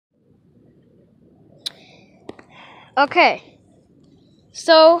Okay,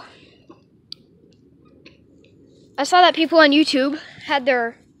 so I saw that people on YouTube had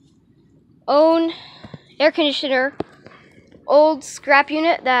their own air conditioner, old scrap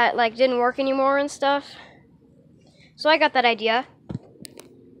unit that like didn't work anymore and stuff. So I got that idea,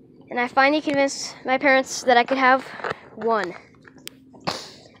 and I finally convinced my parents that I could have one.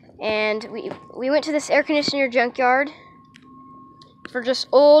 And we went to this air conditioner junkyard for just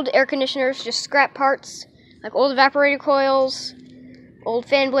old air conditioners, just scrap parts, like old evaporator coils, old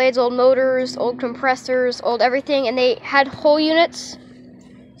fan blades, old motors, old compressors, old everything, and they had whole units.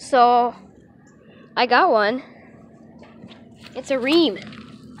 So I got one. It's a Rheem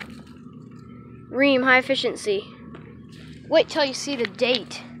high efficiency. Wait till you see the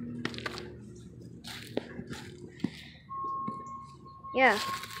date. Yeah,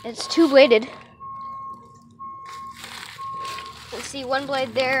 it's two-bladed. You can see one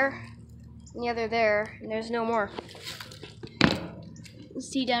blade there and the other there, and there's no more. You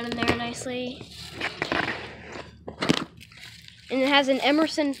see down in there nicely. And it has an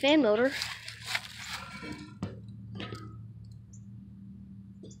Emerson fan motor.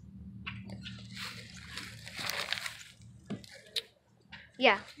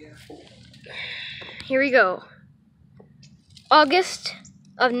 Yeah. Here we go. August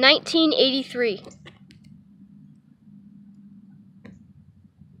of 1983.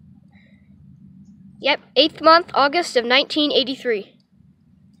 Yep, 8th month, August of 1983.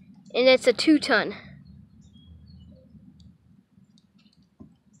 And it's a 2-ton.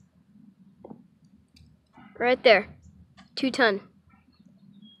 Right there. 2-ton.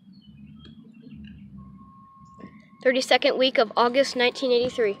 32nd week of August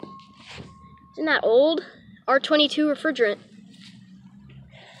 1983. Isn't that old? R22 refrigerant.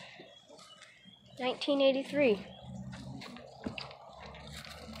 1983.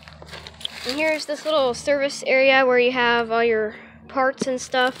 And here's this little service area where you have all your parts and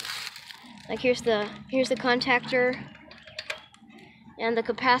stuff. Like here's the contactor and the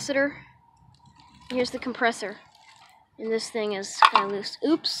capacitor. And here's the compressor. And this thing is kind of loose.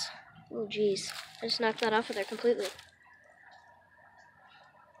 Oops. Oh geez. I just knocked that off of there completely.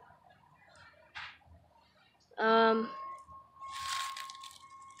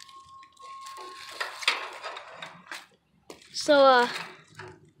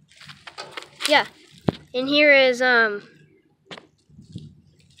 Yeah, and here is the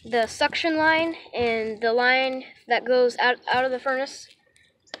suction line and the line that goes out of the furnace.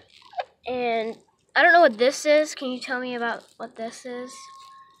 And I don't know what this is. Can you tell me about what this is?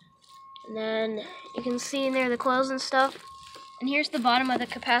 And then you can see in there the coils and stuff. And here's the bottom of the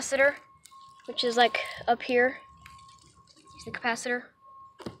capacitor, which is like up here. Here's the capacitor.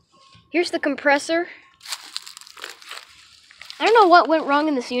 Here's the compressor. I don't know what went wrong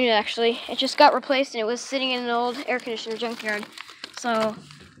in this unit actually. It just got replaced and it was sitting in an old air conditioner junkyard. So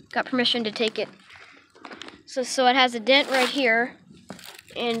got permission to take it. So it has a dent right here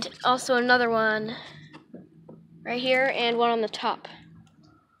and also another one right here and one on the top.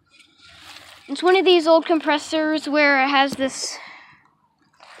 It's one of these old compressors where it has this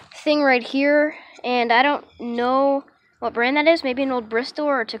thing right here, and I don't know what brand that is. Maybe an old Bristol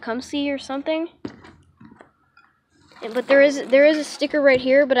or a Tecumseh or something. But there is a sticker right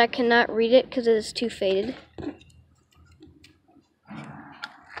here, but I cannot read it because it is too faded.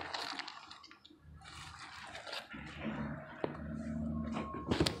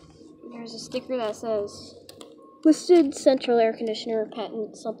 There's a sticker that says listed central air conditioner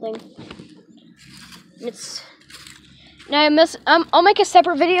patent something. I'll make a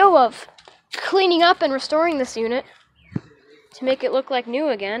separate video of cleaning up and restoring this unit to make it look like new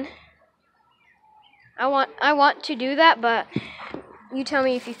again. I want to do that, but you tell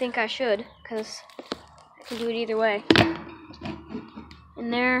me if you think I should, because I can do it either way.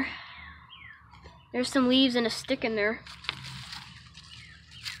 And there's some leaves and a stick in there.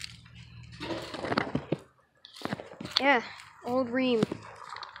 Yeah, old Rheem.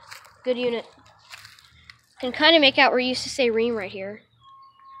 Good unit. Can kind of make out where it used to say Rheem right here.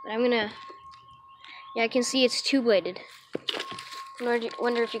 But yeah, I can see it's two-bladed.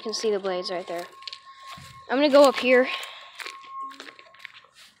 Wonder if you can see the blades right there. I'm gonna go up here.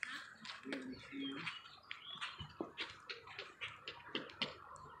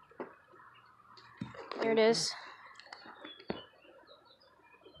 There it is.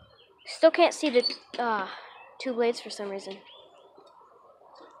 Still can't see the two blades for some reason.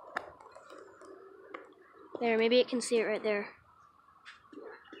 There, maybe it can see it right there.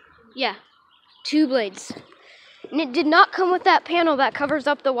 Yeah, two blades. And it did not come with that panel that covers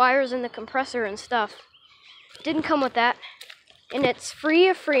up the wires and the compressor and stuff. It didn't come with that. And it's free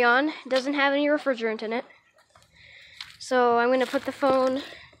of Freon. It doesn't have any refrigerant in it. So I'm gonna put the phone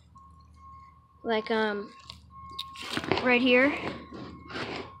like right here.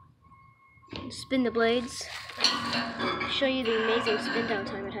 Spin the blades. Show you the amazing spin down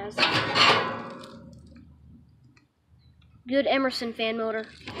time it has. Good Emerson fan motor.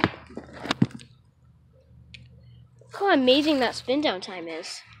 Look how amazing that spin down time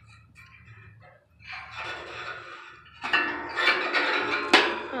is.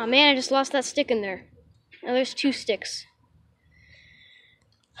 Oh man, I just lost that stick in there. Now there's 2 sticks.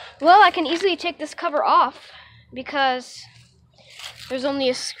 Well, I can easily take this cover off because there's only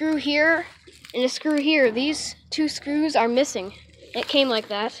a screw here and a screw here. These 2 screws are missing. It came like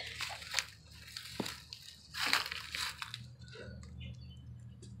that.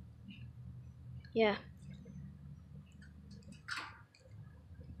 Yeah.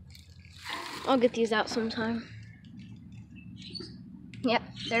 I'll get these out sometime. Yep,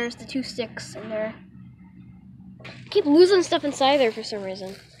 there's the 2 sticks in there. I keep losing stuff inside there for some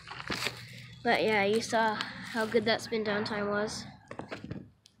reason. But yeah, you saw how good that spin down time was.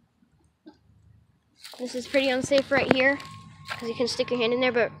 This is pretty unsafe right here because you can stick your hand in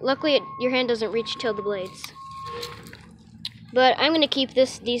there, but luckily your hand doesn't reach till the blades. But I'm going to keep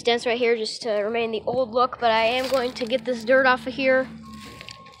these dents right here just to remain the old look, but I am going to get this dirt off of here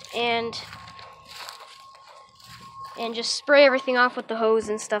and just spray everything off with the hose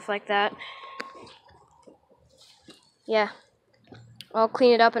and stuff like that. Yeah, I'll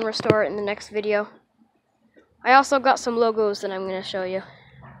clean it up and restore it in the next video. I also got some logos that I'm going to show you.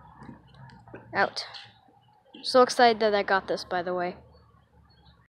 Out. So excited that I got this, by the way.